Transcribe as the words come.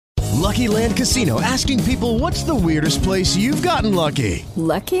Lucky Land Casino, asking people, what's the weirdest place you've gotten lucky?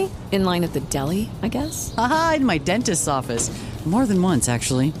 Lucky? In line at the deli, I guess? Aha, in my dentist's office. More than once,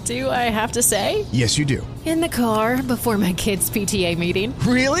 actually. Do I have to say? Yes, you do. In the car before my kids' PTA meeting.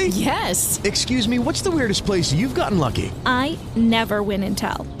 Really? Yes. Excuse me, what's the weirdest place you've gotten lucky? I never win and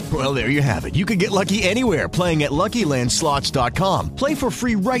tell. Well, there you have it. You can get lucky anywhere, playing at LuckyLandSlots.com. Play for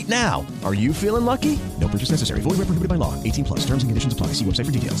free right now. Are you feeling lucky? No purchase necessary. Void where prohibited by law. 18 plus. Terms and conditions apply. See website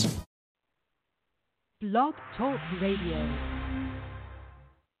for details. Blog Talk Radio.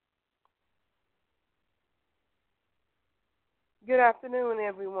 Good afternoon,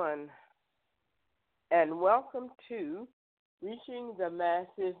 everyone, and welcome to Reaching the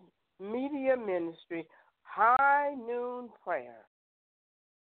Masses Media Ministry High Noon Prayer.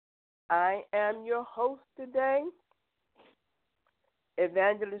 I am your host today,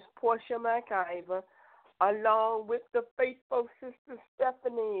 Evangelist Portia McIver, along with the faithful Sister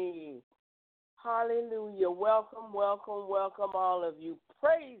Stephanie. Hallelujah. Welcome, welcome, welcome, all of you.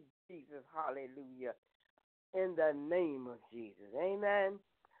 Praise Jesus. Hallelujah. In the name of Jesus. Amen.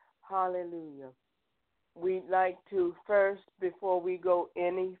 Hallelujah. We'd like to first, before we go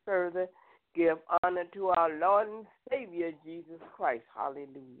any further, give honor to our Lord and Savior, Jesus Christ.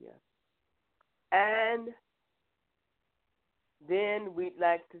 Hallelujah. And then we'd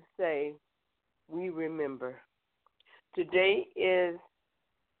like to say, we remember. Today is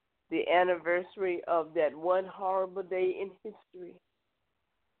the anniversary of that one horrible day in history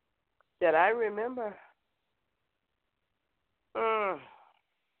that I remember.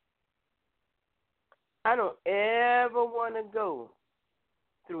 I don't ever want to go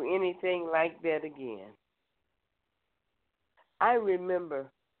through anything like that again. I remember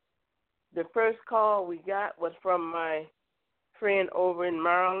the first call we got was from my friend over in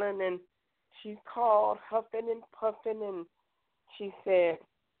Maryland, and she called huffing and puffing, and she said,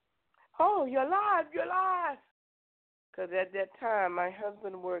 "Oh, you're live, you're live." Because at that time, my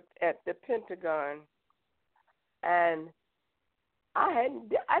husband worked at the Pentagon, and I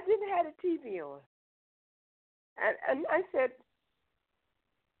didn't have a TV on. And I said,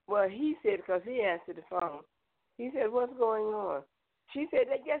 well, he said, because he answered the phone, he said, "What's going on?" She said,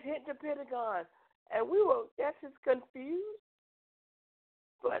 "They just hit the Pentagon." And we were just confused.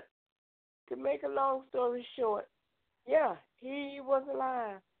 But to make a long story short, yeah, he was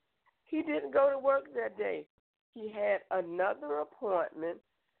alive. He didn't go to work that day. He had another appointment,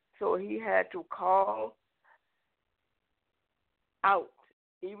 so he had to call out.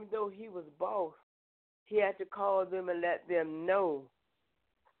 Even though he was boss, he had to call them and let them know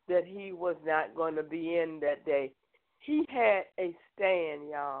that he was not going to be in that day. He had a stand,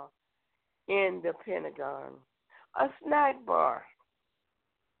 y'all, in the Pentagon, a snack bar,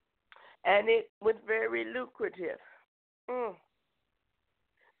 and it was very lucrative.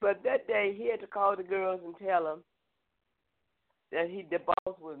 But that day, he had to call the girls and tell them that the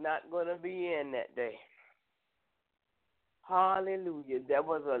boss was not going to be in that day. Hallelujah. That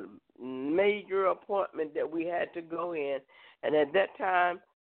was a major appointment that we had to go in. And at that time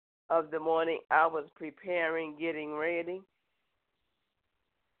of the morning, I was preparing, getting ready.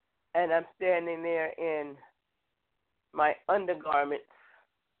 And I'm standing there in my undergarments,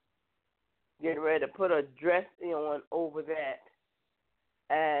 getting ready to put a dress on over that.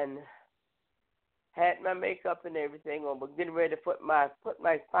 And had my makeup and everything on, but getting ready to put my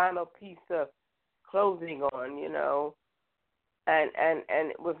final piece of clothing on, you know. And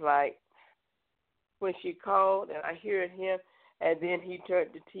it was like when she called and I heard him, and then he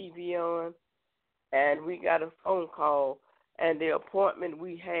turned the TV on, and we got a phone call, and the appointment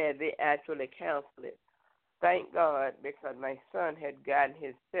we had, they actually canceled it. Thank God, because my son had gotten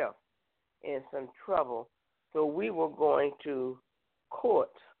himself in some trouble, so we were going to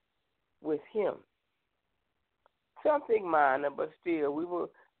court with him. Something minor, but still,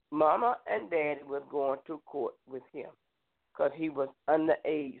 Mama and Daddy was going to court with him because he was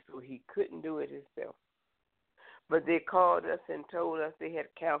underage, so he couldn't do it himself. But they called us and told us they had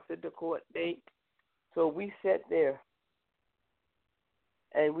canceled the court date, so we sat there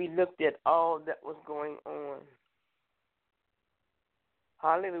and we looked at all that was going on.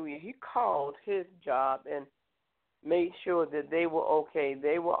 Hallelujah. He called his job and made sure that they were okay.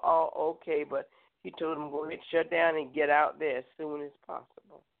 They were all okay, but he told them, go ahead, shut down and get out there as soon as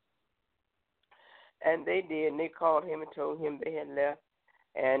possible. And they did, and they called him and told him they had left.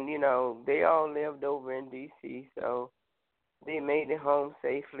 And, you know, they all lived over in D.C., so they made it home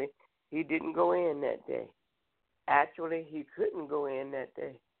safely. He didn't go in that day. Actually, he couldn't go in that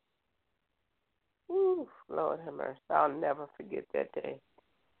day. Ooh, Lord have mercy. I'll never forget that day.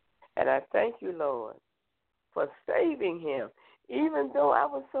 And I thank you, Lord, for saving him. Even though I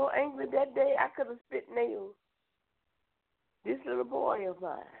was so angry that day, I could have spit nails. This little boy of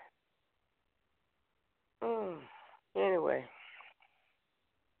mine. Anyway,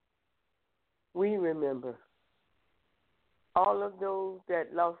 we remember all of those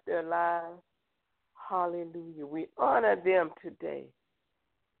that lost their lives. Hallelujah. We honor them today.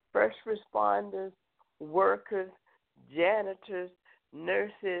 First responders, workers, janitors,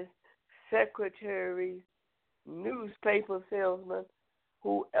 nurses, secretaries, newspaper salesmen,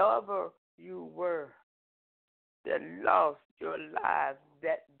 whoever you were that lost your lives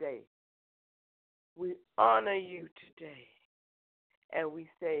that day. We honor you today, and we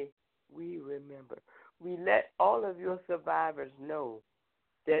say, we remember. We let all of your survivors know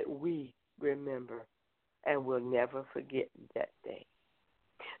that we remember and will never forget that day.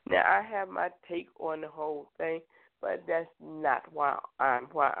 Now, I have my take on the whole thing, but that's not why I'm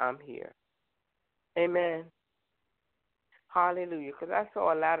here. Amen. Hallelujah. Because I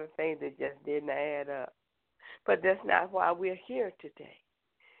saw a lot of things that just didn't add up. But that's not why we're here today.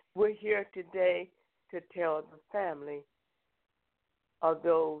 We're here today to tell the family of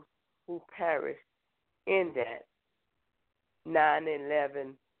those who perished in that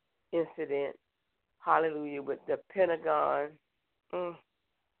 9/11 incident. Hallelujah. With the Pentagon. Oh,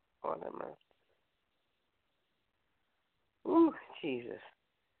 that mercy. Ooh, Jesus.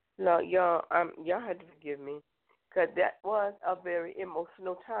 No, y'all had to forgive me, because that was a very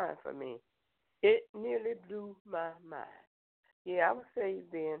emotional time for me. It nearly blew my mind. Yeah, I was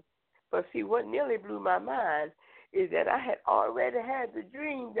saved then. But see, what nearly blew my mind is that I had already had the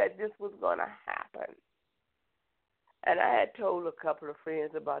dream that this was going to happen. And I had told a couple of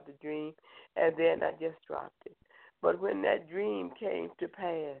friends about the dream, and then I just dropped it. But when that dream came to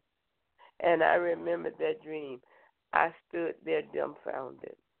pass, and I remembered that dream, I stood there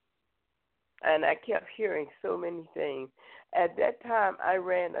dumbfounded. And I kept hearing so many things. At that time, I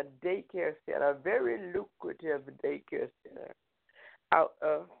ran a daycare center, a very lucrative daycare center, out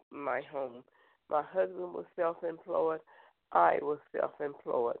of my home. My husband was self-employed. I was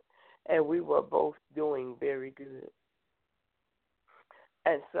self-employed. And we were both doing very good.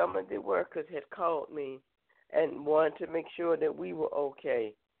 And some of the workers had called me and wanted to make sure that we were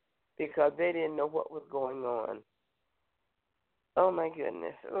okay, because they didn't know what was going on. Oh, my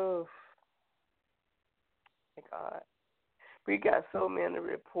goodness. Oh, my God. We got so many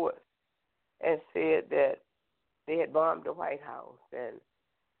reports and said that they had bombed the White House, and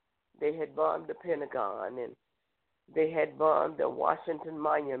they had bombed the Pentagon, and they had bombed the Washington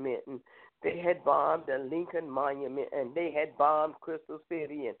Monument, and they had bombed the Lincoln Monument, and they had bombed Crystal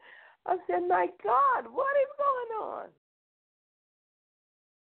City. And I said, my God, what is going on?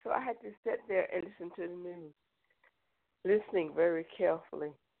 So I had to sit there and listen to the news, listening very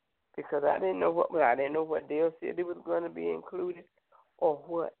carefully, because I didn't know what Dale said it was going to be included or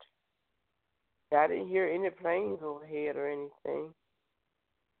what. I didn't hear any planes overhead or anything,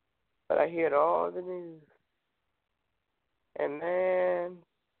 but I heard all the news. And man,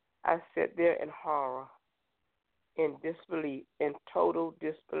 I sat there in horror, in disbelief, in total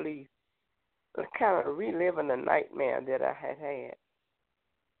disbelief, kind of reliving the nightmare that I had had.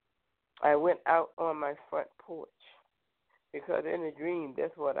 I went out on my front porch, because in the dream,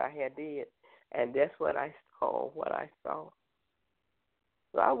 that's what I had did, and that's what I saw.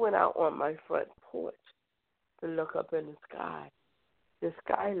 So I went out on my front porch to look up in the sky. The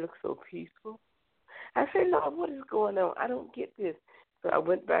sky looked so peaceful. I said, Lord, what is going on? I don't get this. So I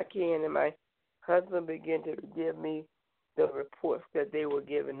went back in, and my husband began to give me the reports that they were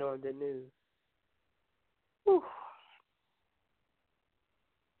giving on the news. Whew.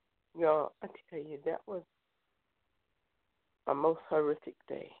 Y'all, I tell you, that was a most horrific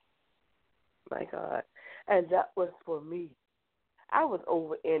day. My God. And that was for me. I was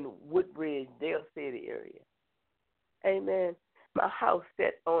over in Woodbridge, Dale City area. Amen. My house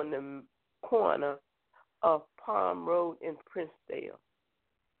sat on the corner of Palm Road in Princedale.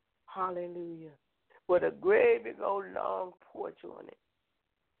 Hallelujah. With a great big old long porch on it.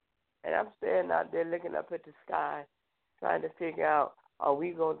 And I'm standing out there looking up at the sky, trying to figure out, are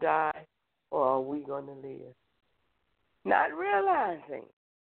we going to die or are we going to live? Not realizing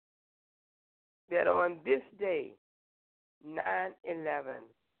that on this day,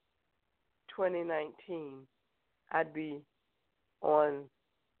 9/11/2019, I'd be on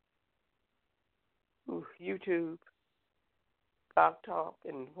YouTube, Talk Talk,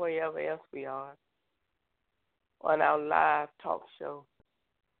 and wherever else we are, on our live talk show,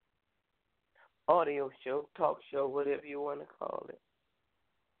 audio show, talk show, whatever you want to call it.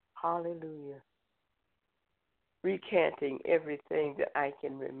 Hallelujah. Recanting everything that I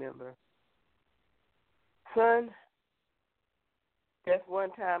can remember. Son, Just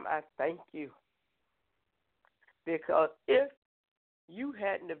one time, I thank you. Because if you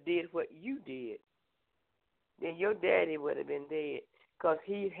hadn't have did what you did, then your daddy would have been dead. Because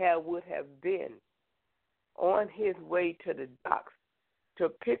he would have been on his way to the docks to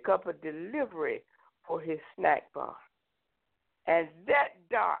pick up a delivery for his snack bar. And that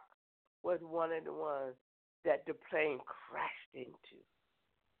dock was one of the ones that the plane crashed into.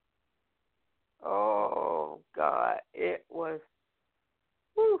 Oh, God, it was,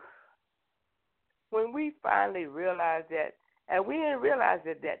 whew. When we finally realized that, and we didn't realize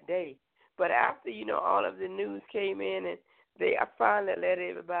it that day, but after, all of the news came in and I finally let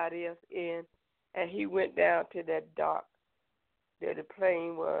everybody else in, and he went down to that dock where the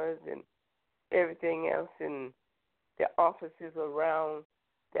plane was and everything else, and the offices around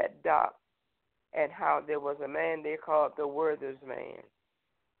that dock, and how there was a man they called the Werther's man.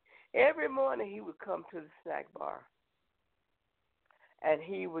 Every morning he would come to the snack bar, and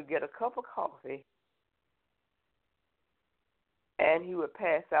he would get a cup of coffee, and he would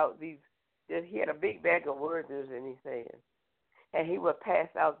pass out he had a big bag of Werther's in his hand, and he would pass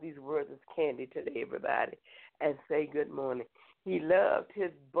out these Werther's candy to everybody and say good morning. He loved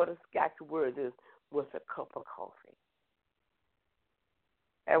his butterscotch Werther's with a cup of coffee.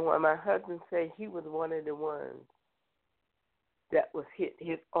 And when my husband said he was one of the ones that was hit,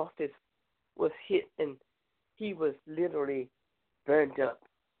 his office was hit, and he was literally burned up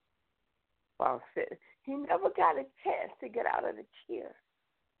while sitting. He never got a chance to get out of the chair.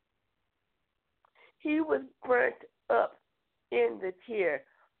 He was burnt up in the chair,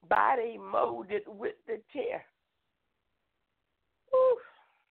 body molded with the chair. Oof.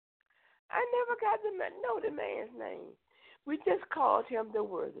 I never got to know the man's name. We just called him the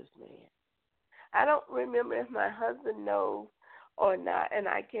Werther's man. I don't remember if my husband knows or not, and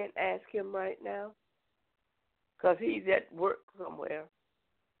I can't ask him right now because he's at work somewhere.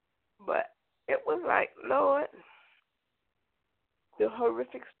 But it was like, Lord, the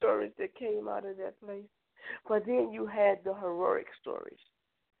horrific stories that came out of that place. But then you had the heroic stories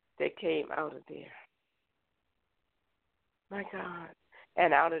that came out of there. My God.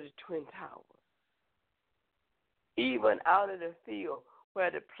 And out of the Twin Towers. Even out of the field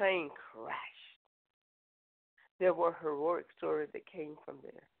where the plane crashed. There were heroic stories that came from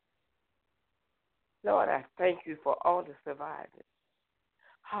there. Lord, I thank you for all the survivors.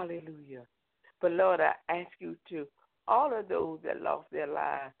 Hallelujah. But Lord, I ask you to, all of those that lost their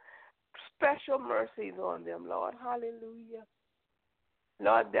lives, special mercies on them, Lord. Hallelujah.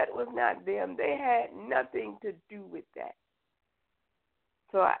 Lord, that was not them. They had nothing to do with that.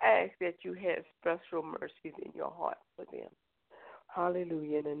 So I ask that you have special mercies in your heart for them.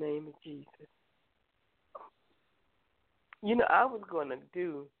 Hallelujah, in the name of Jesus. I was going to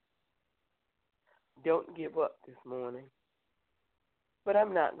do Don't Give Up this morning, but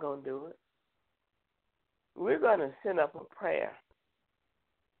I'm not going to do it. We're going to send up a prayer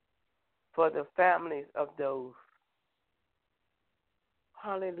for the families of those,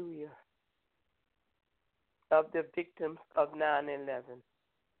 hallelujah, of the victims of 9/11,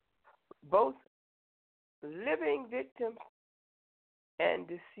 both living victims and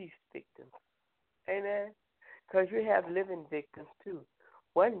deceased victims. Amen? Because you have living victims too.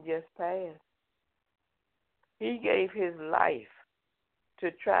 One just passed. He gave his life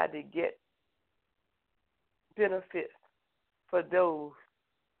to try to get benefits for those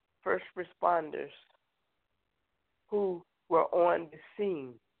first responders who were on the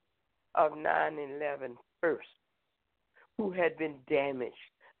scene of 9/11 first, who had been damaged.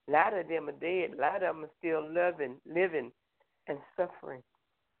 A lot of them are dead. A lot of them are still living and suffering.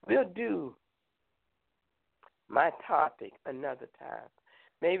 We'll do my topic another time.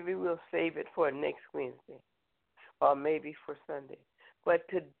 Maybe we'll save it for next Wednesday or maybe for Sunday. But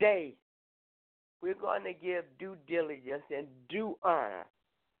today, we're going to give due diligence and due honor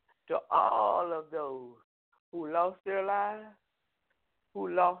to all of those who lost their lives, who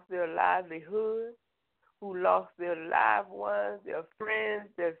lost their livelihood, who lost their loved ones, their friends,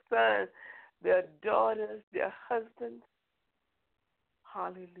 their sons, their daughters, their husbands.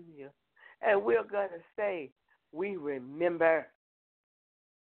 Hallelujah. And we're going to say, we remember.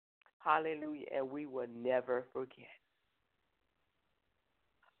 Hallelujah. And we will never forget.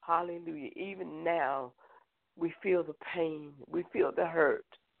 Hallelujah. Even now, we feel the pain. We feel the hurt.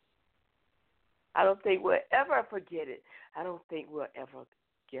 I don't think we'll ever forget it. I don't think we'll ever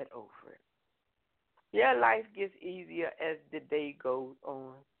get over it. Yeah, life gets easier as the day goes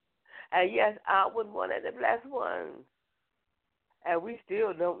on. And yes, I was one of the blessed ones. And we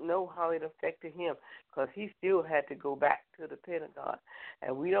still don't know how it affected him because he still had to go back to the Pentagon.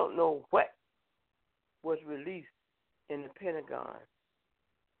 And we don't know what was released in the Pentagon.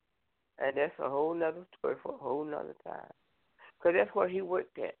 And that's a whole nother story for a whole nother time. Because that's where he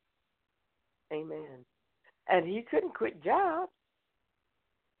worked at. Amen. And he couldn't quit jobs,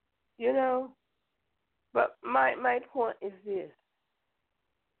 you know. But my point is this.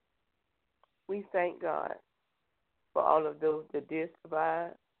 We thank God for all of those that did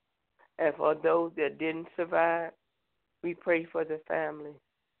survive. And for those that didn't survive, we pray for the family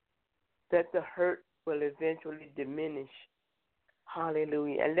that the hurt will eventually diminish.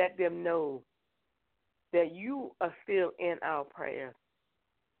 Hallelujah. And let them know that you are still in our prayers,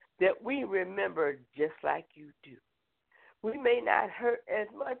 that we remember just like you do. We may not hurt as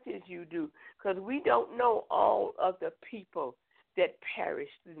much as you do because we don't know all of the people that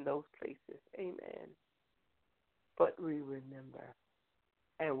perished in those places. Amen. But we remember,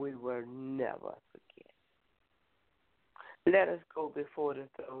 and we will never forget. Let us go before the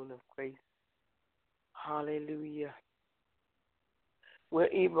throne of grace. Hallelujah. We're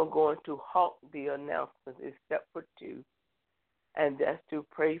even going to halt the announcements except for two, and that's to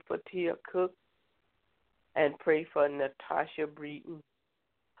pray for Tia Cook and pray for Natasha Breeden.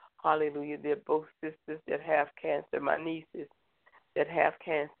 Hallelujah. They're both sisters that have cancer, my nieces that have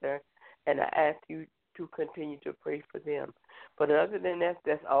cancer, and I ask you to continue to pray for them. But other than that,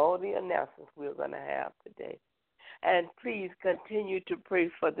 that's all the announcements we're going to have today. And please continue to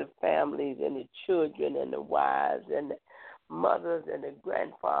pray for the families and the children and the wives and the mothers and the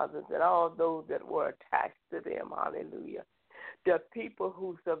grandfathers and all those that were attached to them. Hallelujah. The people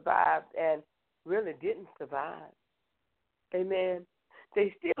who survived and really didn't survive. Amen.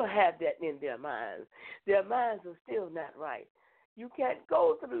 They still have that in their minds. Their minds are still not right. You can't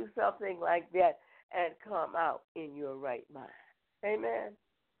go through something like that and come out in your right mind. Amen.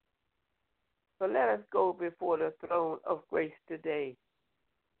 So let us go before the throne of grace today.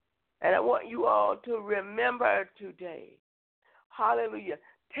 And I want you all to remember today, hallelujah,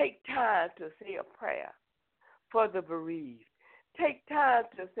 take time to say a prayer for the bereaved. Take time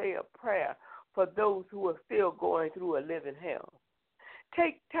to say a prayer for those who are still going through a living hell.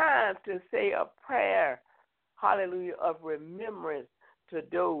 Take time to say a prayer, hallelujah, of remembrance to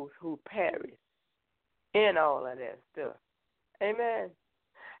those who perished in all of that stuff. Amen.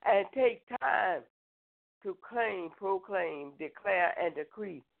 And take time to claim, proclaim, declare, and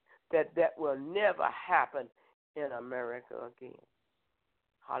decree that that will never happen in America again.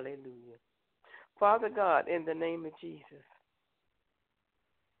 Hallelujah. Father God, in the name of Jesus.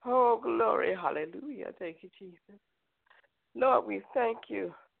 Oh, glory, hallelujah. Thank you, Jesus. Lord, we thank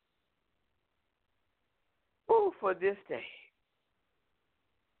you for this day.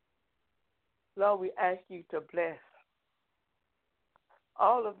 Lord, we ask you to bless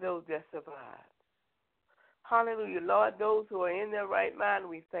all of those that survived. Hallelujah. Lord, those who are in their right mind,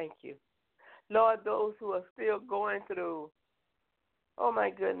 we thank you. Lord, those who are still going through, oh my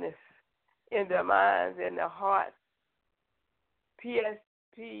goodness, in their minds and their hearts,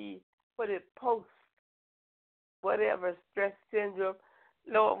 PSP, post, whatever, stress syndrome,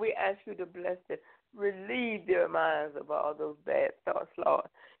 Lord, we ask you to bless them. Relieve their minds of all those bad thoughts, Lord.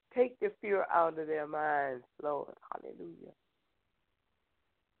 Take the fear out of their minds, Lord. Hallelujah.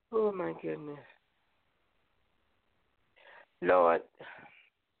 Oh, my goodness. Lord,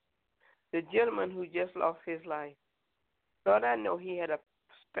 the gentleman who just lost his life, Lord, I know he had a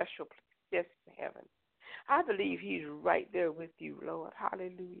special place just in heaven. I believe he's right there with you, Lord.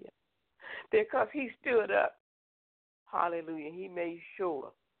 Hallelujah. Because he stood up. Hallelujah. He made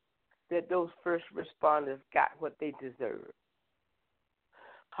sure that those first responders got what they deserved.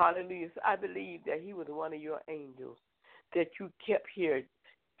 Hallelujah. So I believe that he was one of your angels that you kept here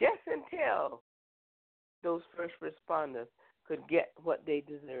just until those first responders could get what they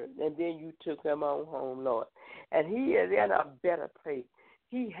deserved. And then you took them on home, Lord. And he is in a better place.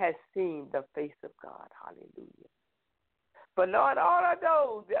 He has seen the face of God. Hallelujah. But, Lord, all of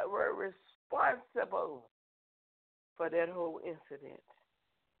those that were responsible for that whole incident,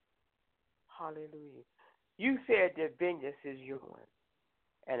 hallelujah, you said that vengeance is yours.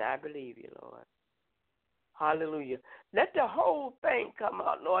 And I believe you, Lord. Hallelujah. Let the whole thing come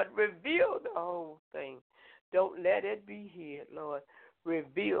out, Lord. Reveal the whole thing. Don't let it be hid, Lord.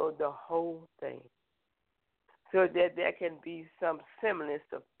 Reveal the whole thing so that there can be some semblance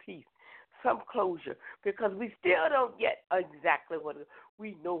of peace, some closure, because we still don't get exactly what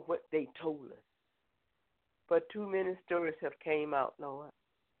we know what they told us. But too many stories have came out, Lord.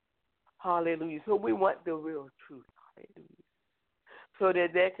 Hallelujah. So we want the real truth. Hallelujah. So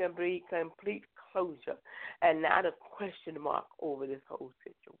that there can be complete closure and not a question mark over this whole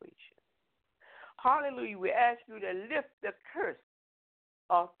situation. Hallelujah. We ask you to lift the curse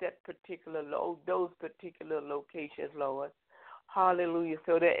off that particular those particular locations, Lord. Hallelujah,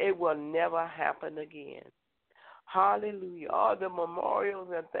 so that it will never happen again. Hallelujah. All the memorials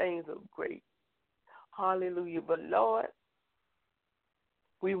and things are great. Hallelujah. But, Lord,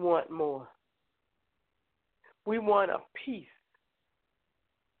 we want more. We want a peace,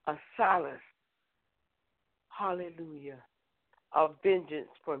 a solace. Hallelujah. A vengeance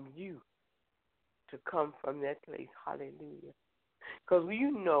from you to come from that place. Hallelujah. Because we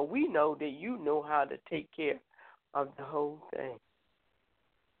know that you know how to take care of the whole thing.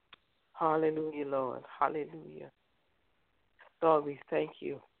 Hallelujah, Lord. Hallelujah. Lord, we thank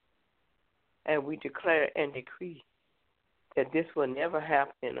you. And we declare and decree that this will never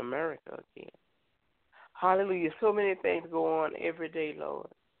happen in America again. Hallelujah. So many things go on every day, Lord.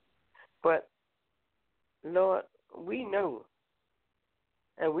 But, Lord, we know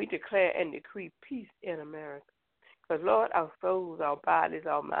and we declare and decree peace in America. Because, Lord, our souls, our bodies,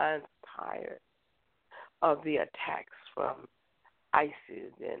 our minds are tired of the attacks from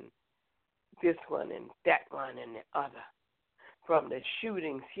ISIS and this one and that one and the other, from the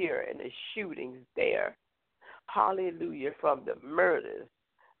shootings here and the shootings there. Hallelujah, from the murders,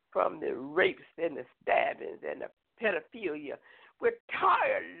 from the rapes and the stabbings and the pedophilia. We're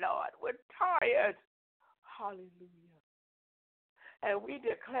tired, Lord. We're tired. Hallelujah. And we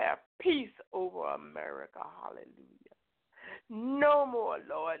declare peace over America. Hallelujah. No more,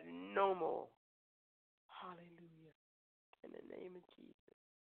 Lord, no more. Hallelujah. In the name of Jesus.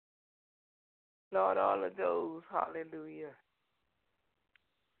 Lord, all of those, hallelujah,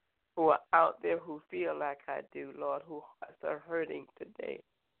 who are out there who feel like I do, Lord, whose hearts are hurting today,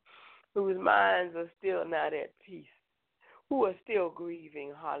 whose minds are still not at peace, who are still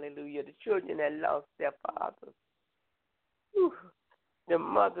grieving, hallelujah, the children that lost their fathers, the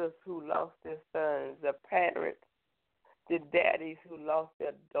mothers who lost their sons, the parents, the daddies who lost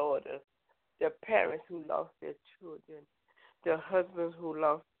their daughters, the parents who lost their children, the husbands who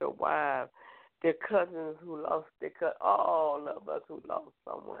lost their wives, the cousins who lost their cousins, all of us who lost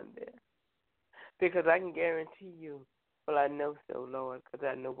someone there. Because I can guarantee you, well, I know so, Lord, because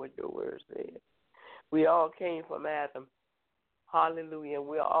I know what your word says. We all came from Adam. Hallelujah. And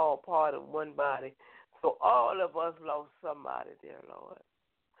we're all part of one body. So all of us lost somebody there, Lord,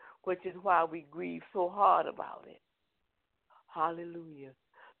 which is why we grieve so hard about it. Hallelujah.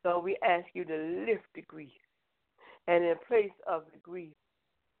 So we ask you to lift the grief. And in place of the grief,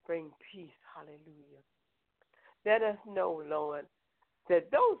 bring peace. Hallelujah. Let us know, Lord, that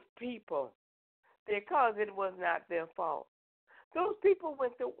those people, because it was not their fault, those people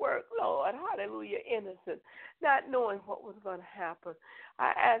went to work, Lord, hallelujah, innocent, not knowing what was going to happen.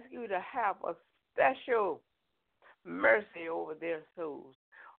 I ask you to have a special mercy over their souls,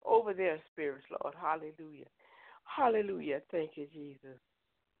 over their spirits, Lord, hallelujah. Hallelujah. Thank you, Jesus.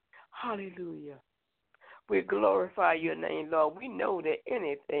 Hallelujah. We glorify your name, Lord. We know that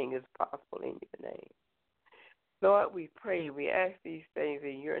anything is possible in your name. Lord, we pray, we ask these things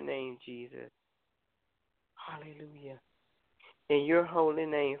in your name, Jesus. Hallelujah. In your holy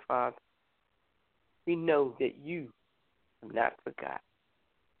name, Father, we know that you have not forgotten.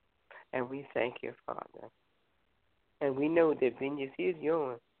 And we thank you, Father. And we know that vengeance is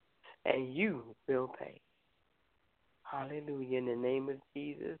yours, and you will pay. Hallelujah. In the name of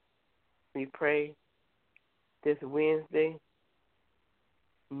Jesus, we pray this Wednesday,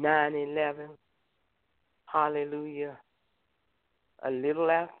 9/11, hallelujah, a little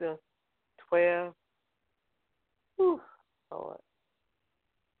after 12. Whew, Lord.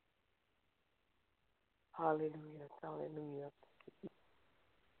 Hallelujah, hallelujah.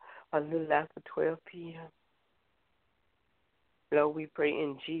 A little after 12 p.m. Lord, we pray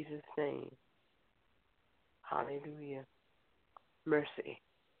in Jesus' name. Hallelujah. Mercy,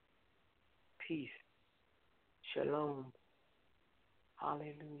 peace, shalom.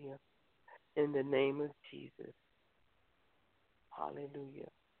 Hallelujah. In the name of Jesus. Hallelujah.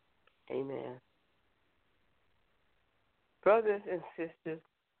 Amen. Brothers and sisters,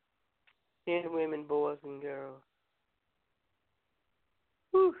 men, women, boys, and girls,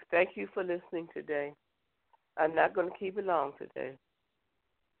 thank you for listening today. I'm not going to keep it long today.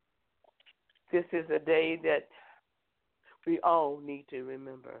 This is a day that we all need to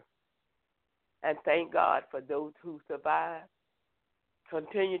remember. And thank God for those who survived.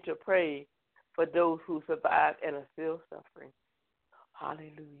 Continue to pray for those who survived and are still suffering.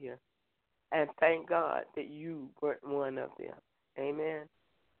 Hallelujah. And thank God that you weren't one of them. Amen.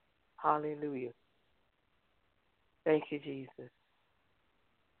 Hallelujah. Thank you, Jesus.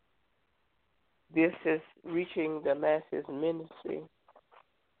 This is Reaching the Masses Ministry,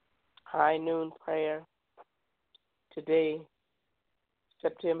 High Noon Prayer. Today,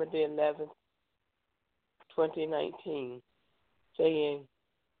 September the 11th, 2019, saying,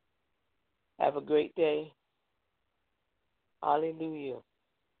 have a great day. Hallelujah.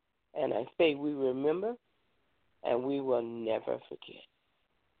 And I say we remember and we will never forget.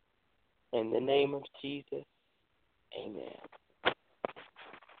 In the name of Jesus, amen.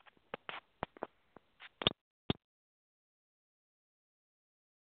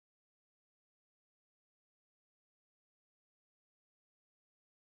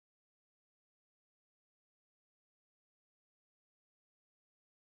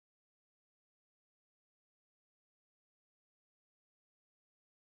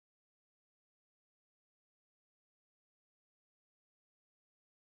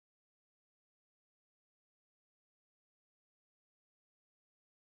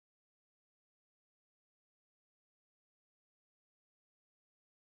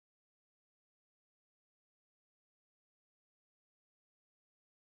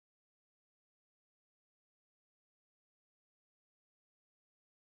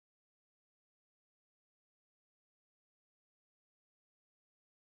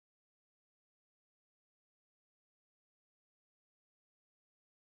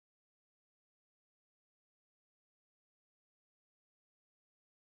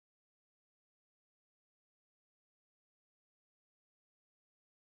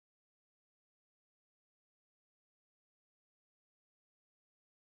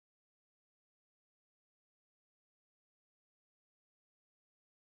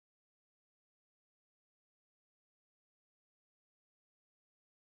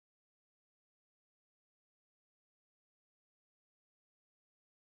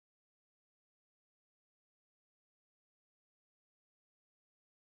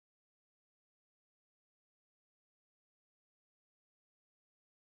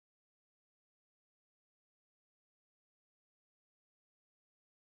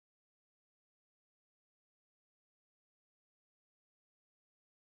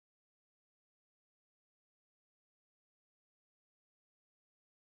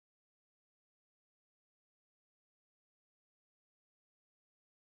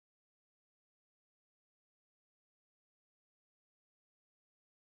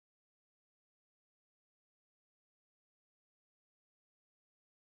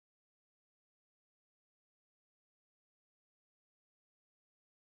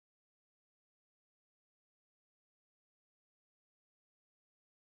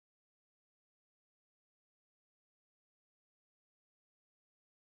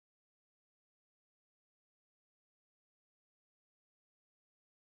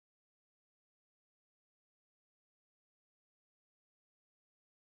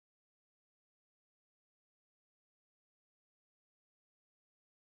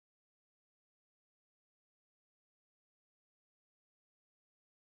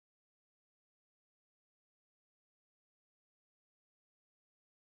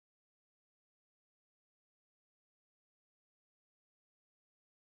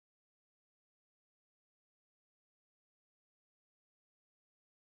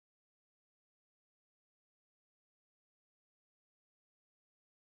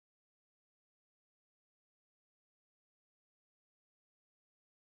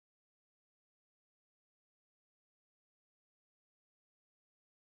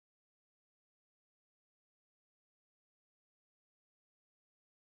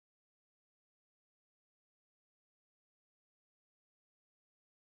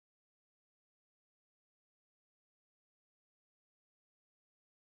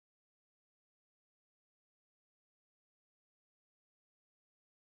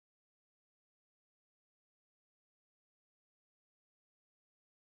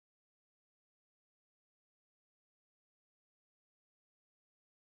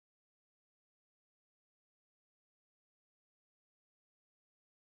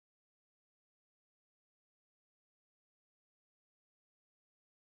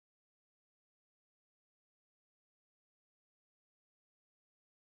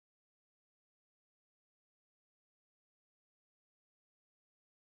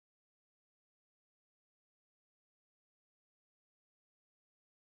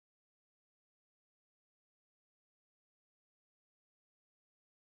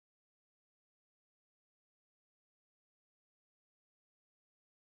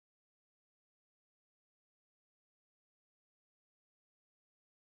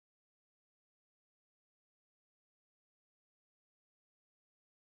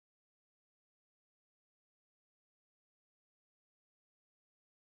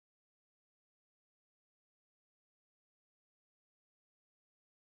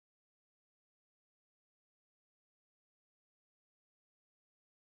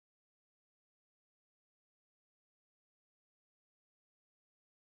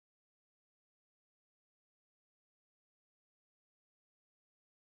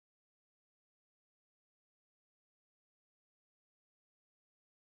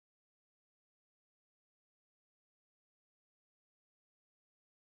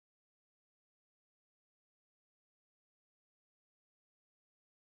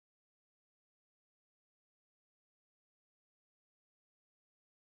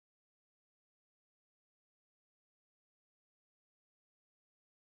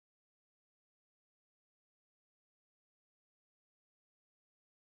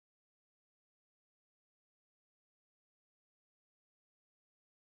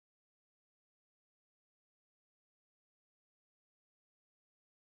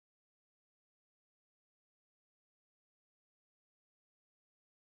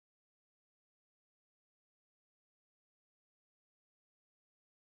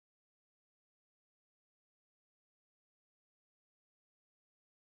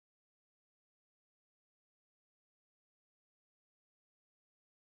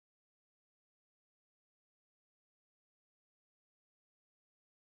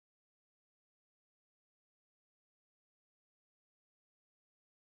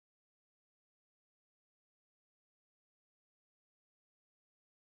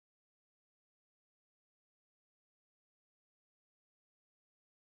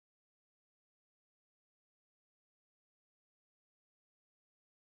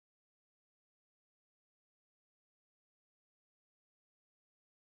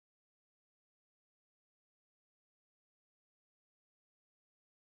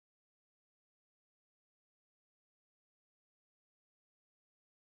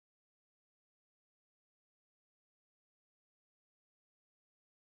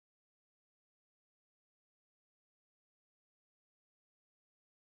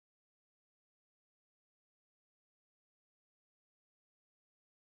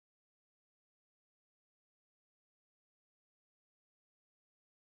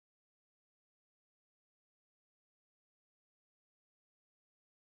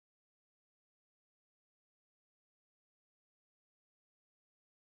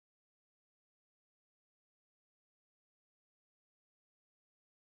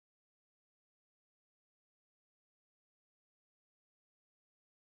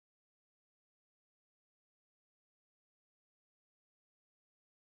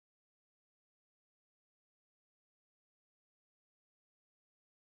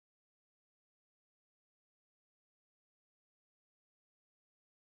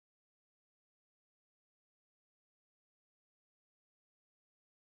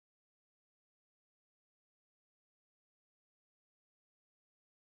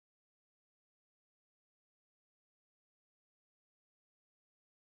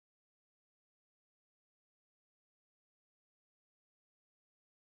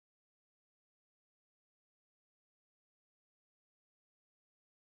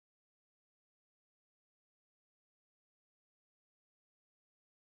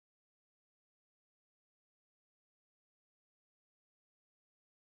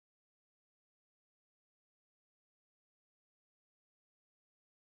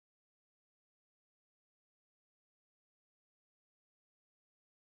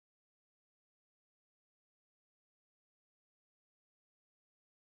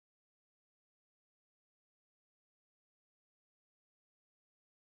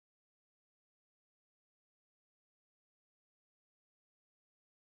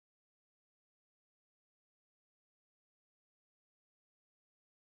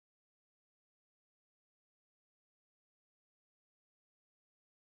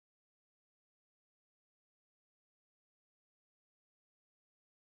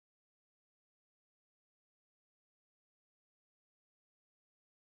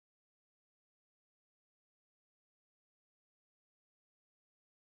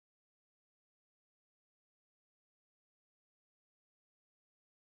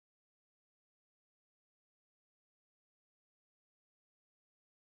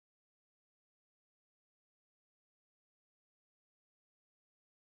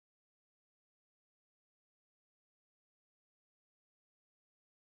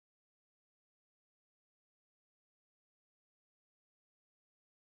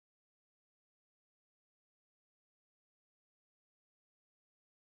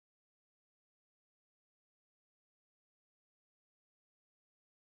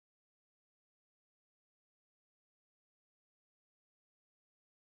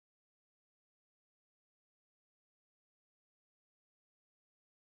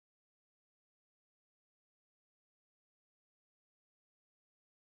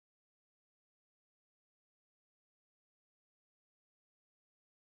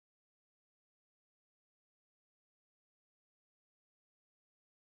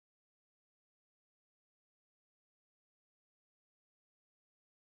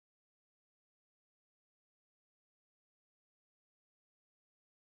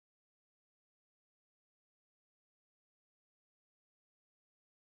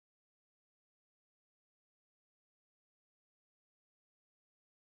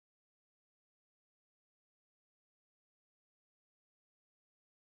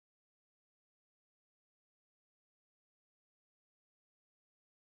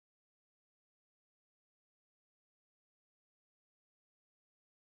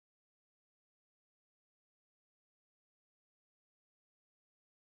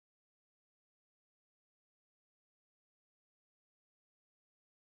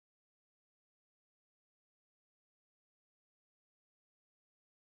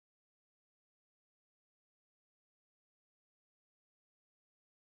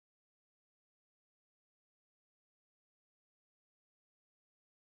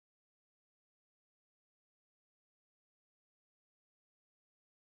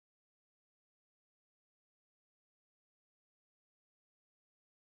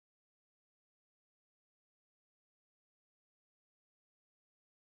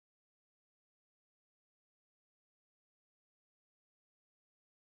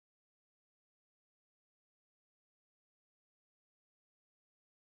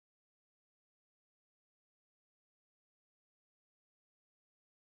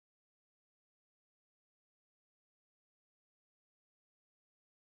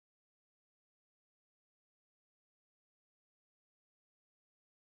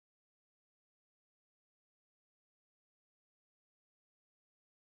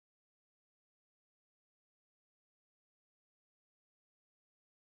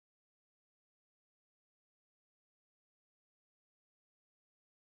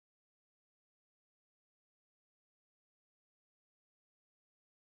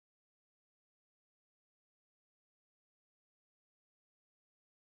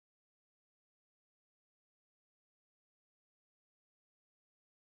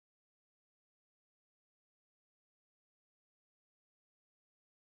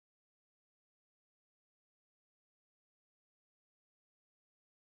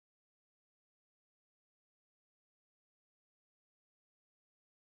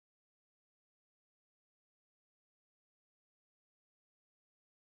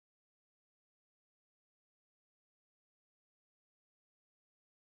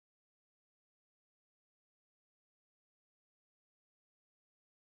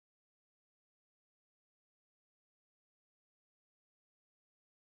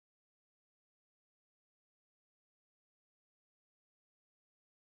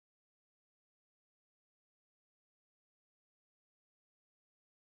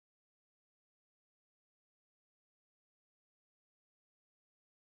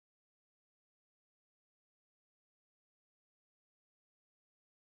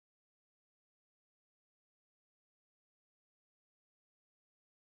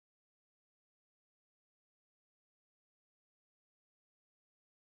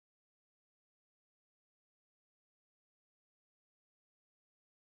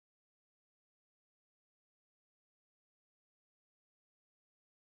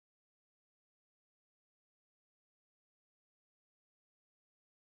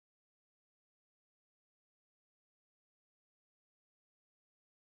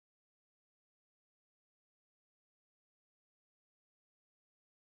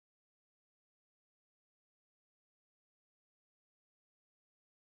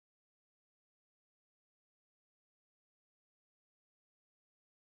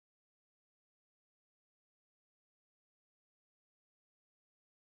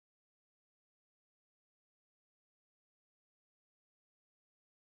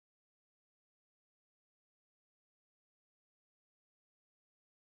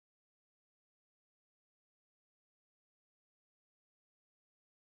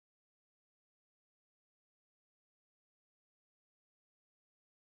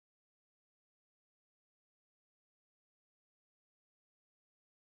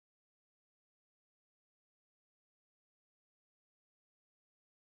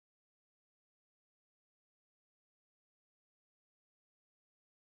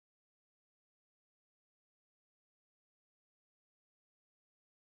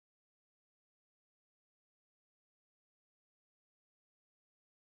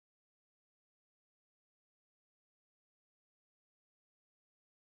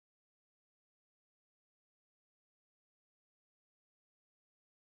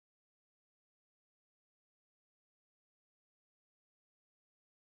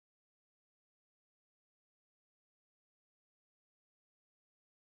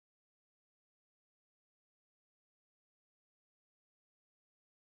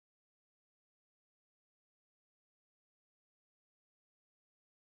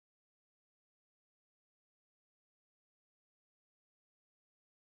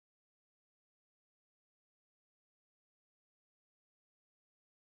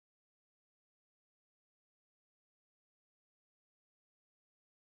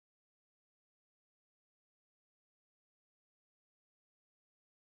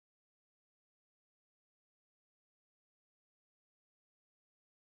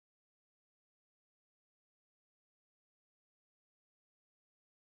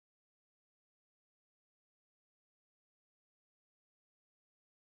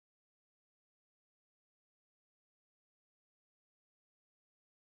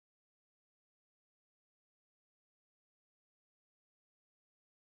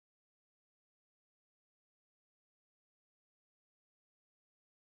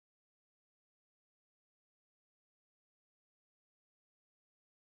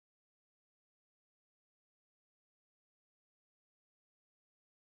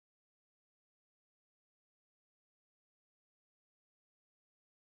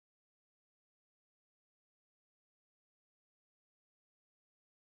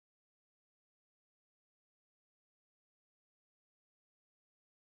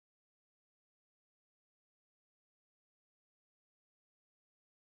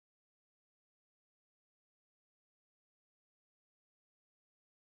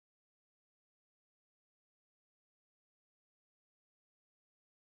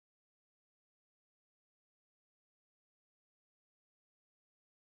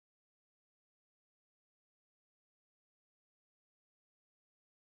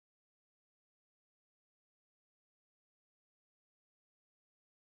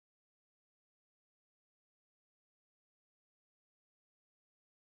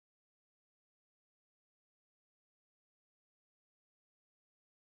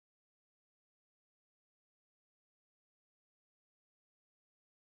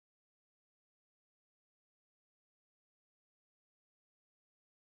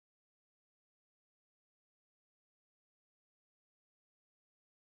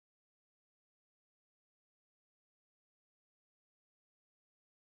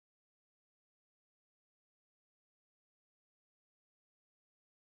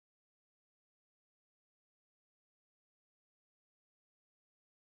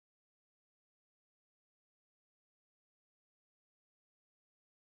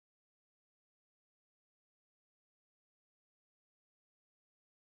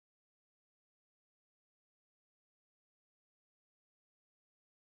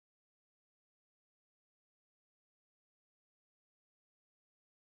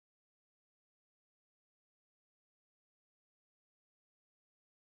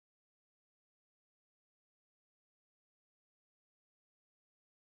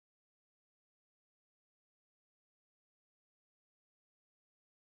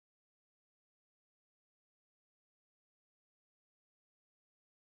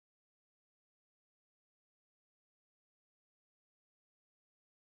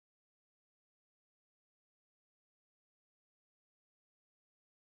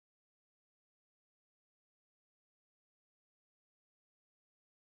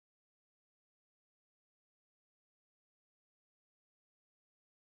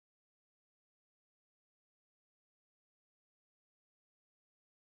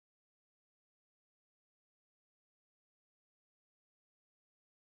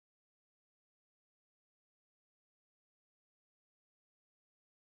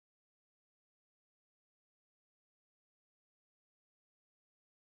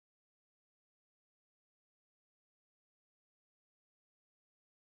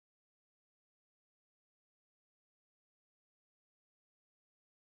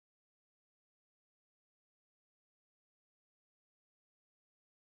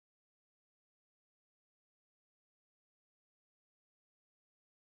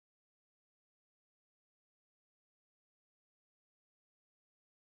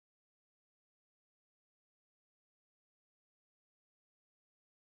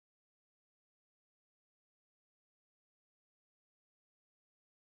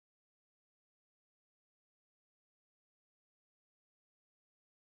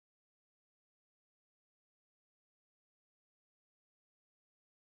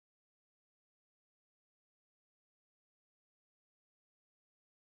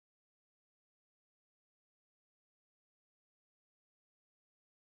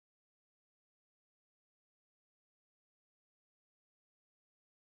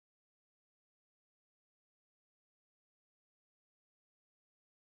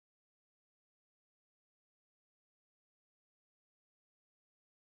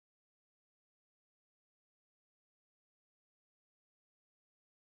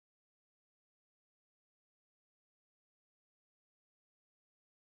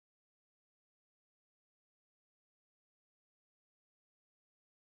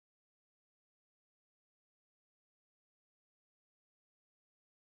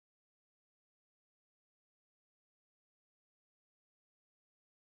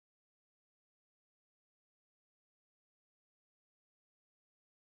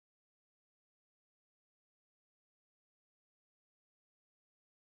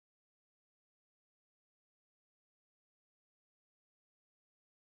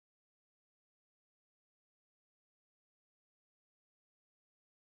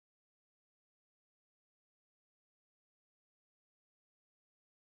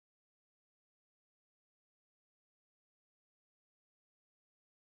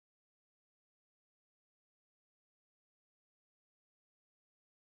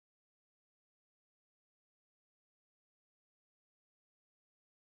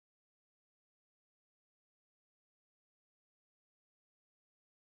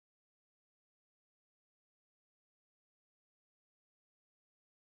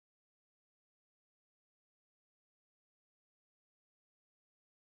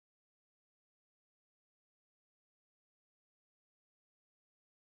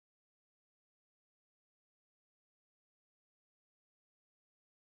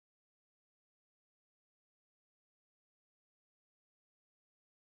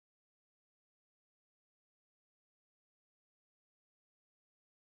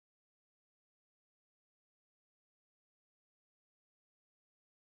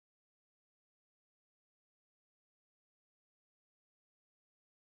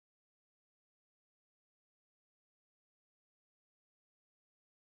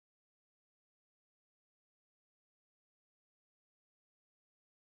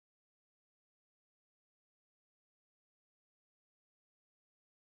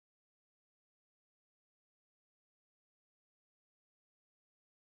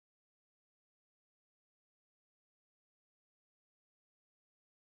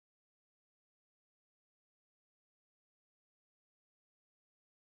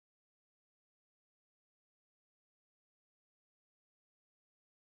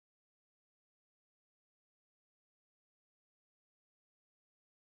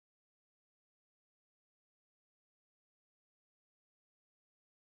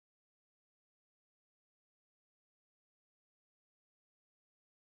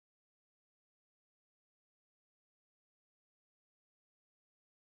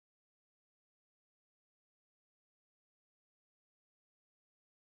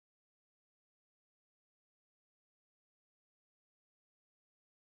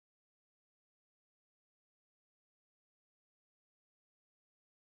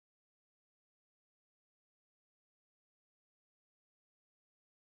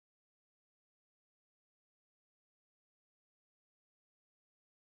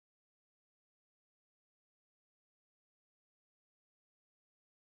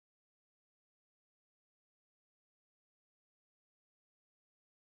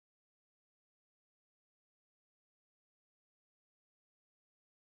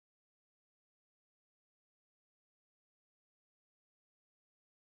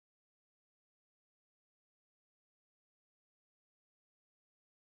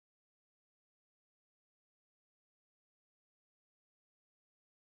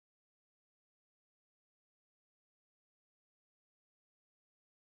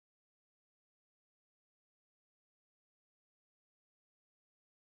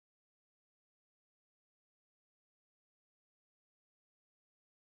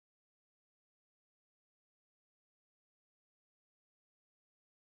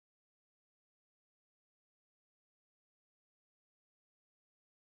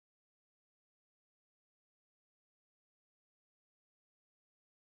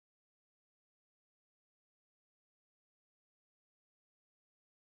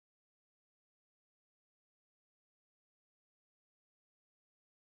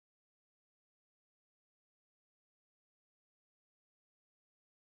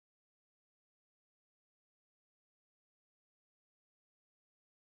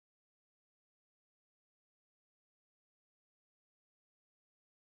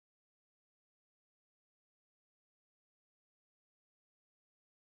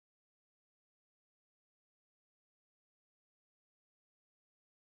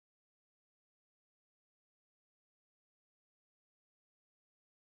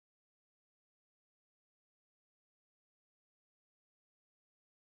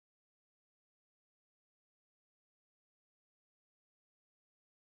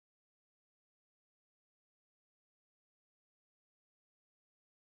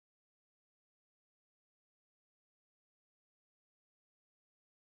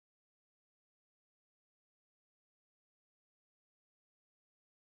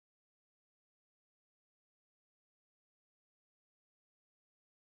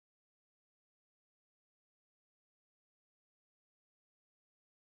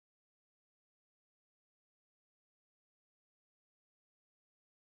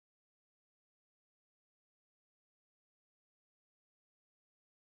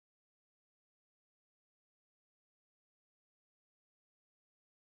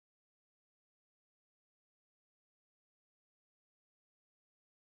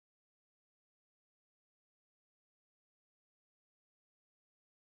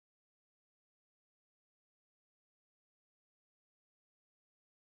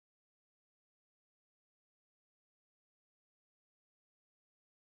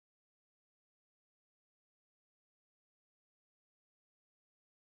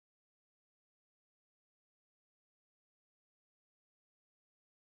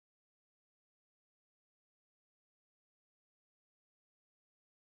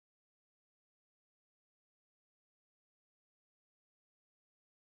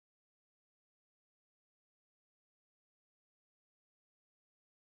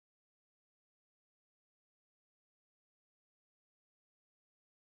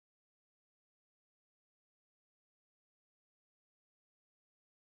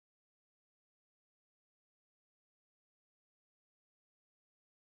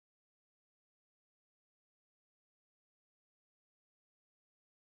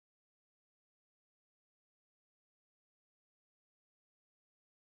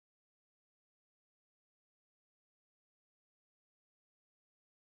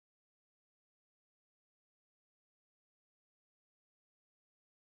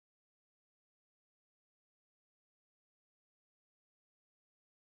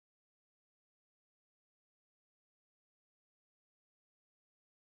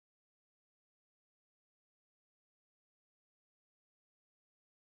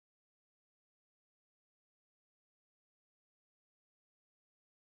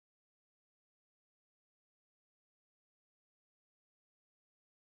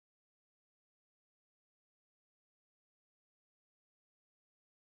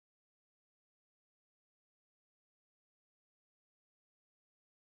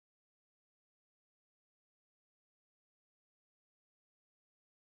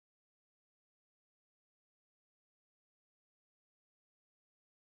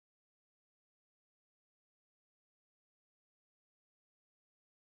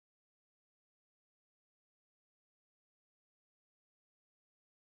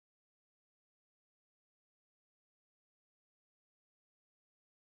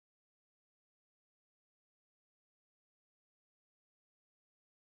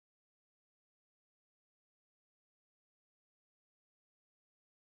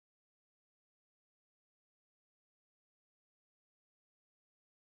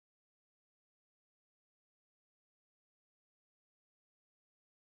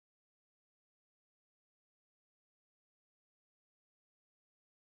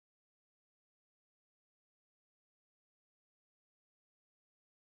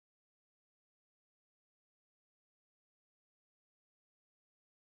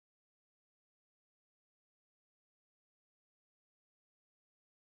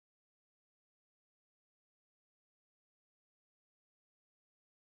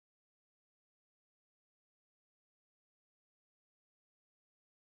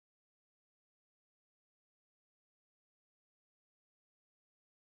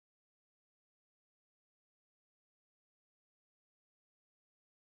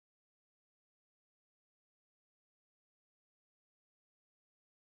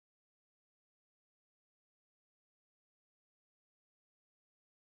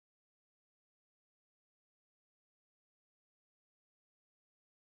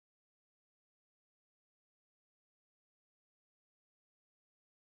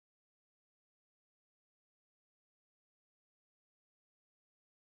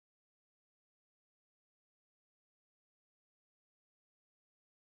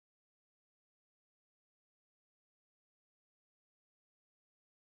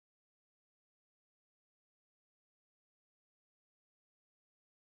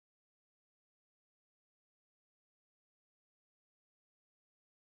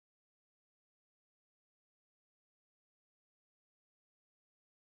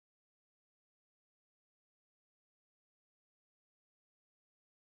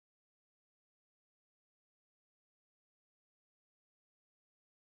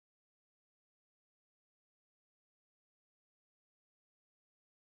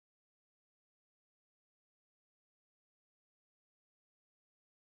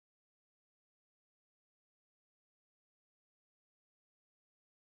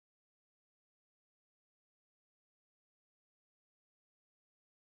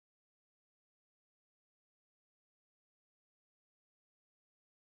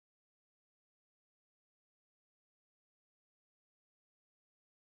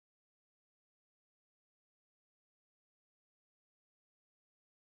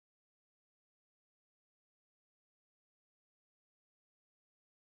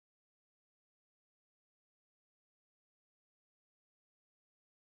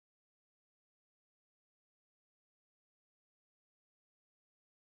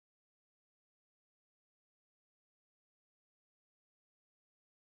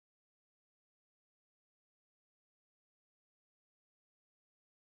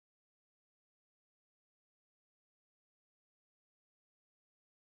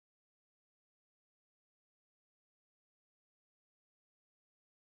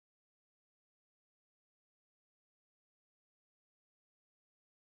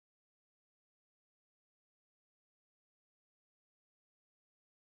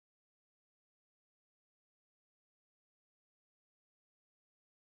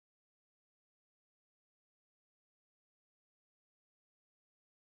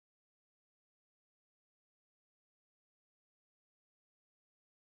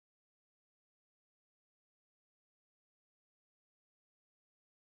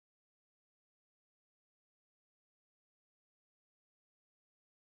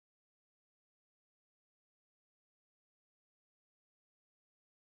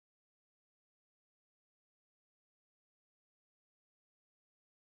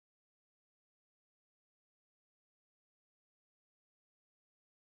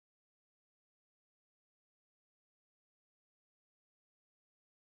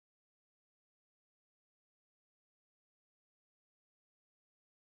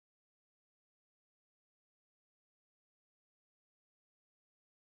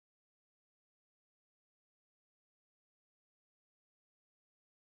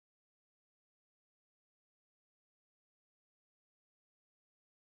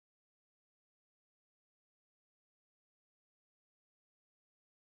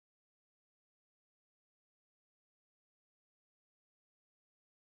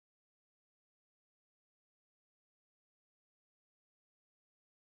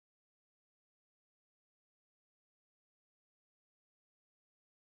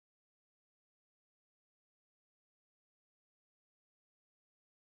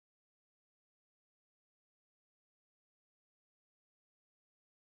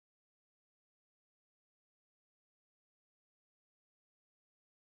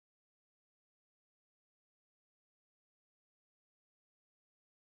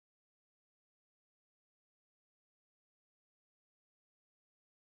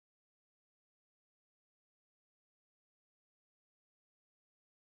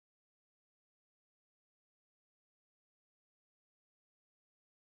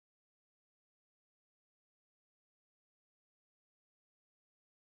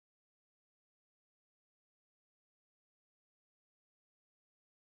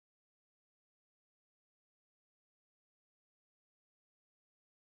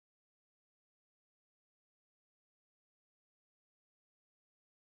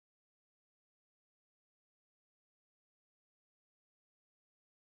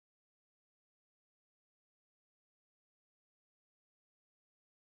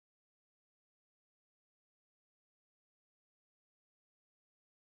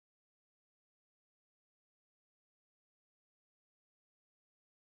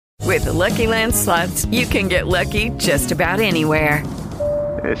 With the Lucky Land Slots, you can get lucky just about anywhere.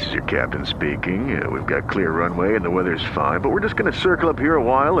 This is your captain speaking. We've got clear runway and the weather's fine, but we're just going to circle up here a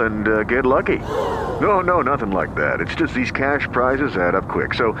while and get lucky. No, nothing like that. It's just these cash prizes add up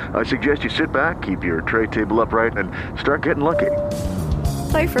quick. So I suggest you sit back, keep your tray table upright, and start getting lucky.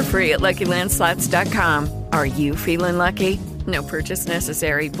 Play for free at LuckyLandSlots.com. Are you feeling lucky? No purchase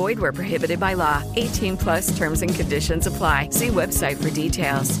necessary. Void where prohibited by law. 18+ terms and conditions apply. See website for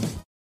details.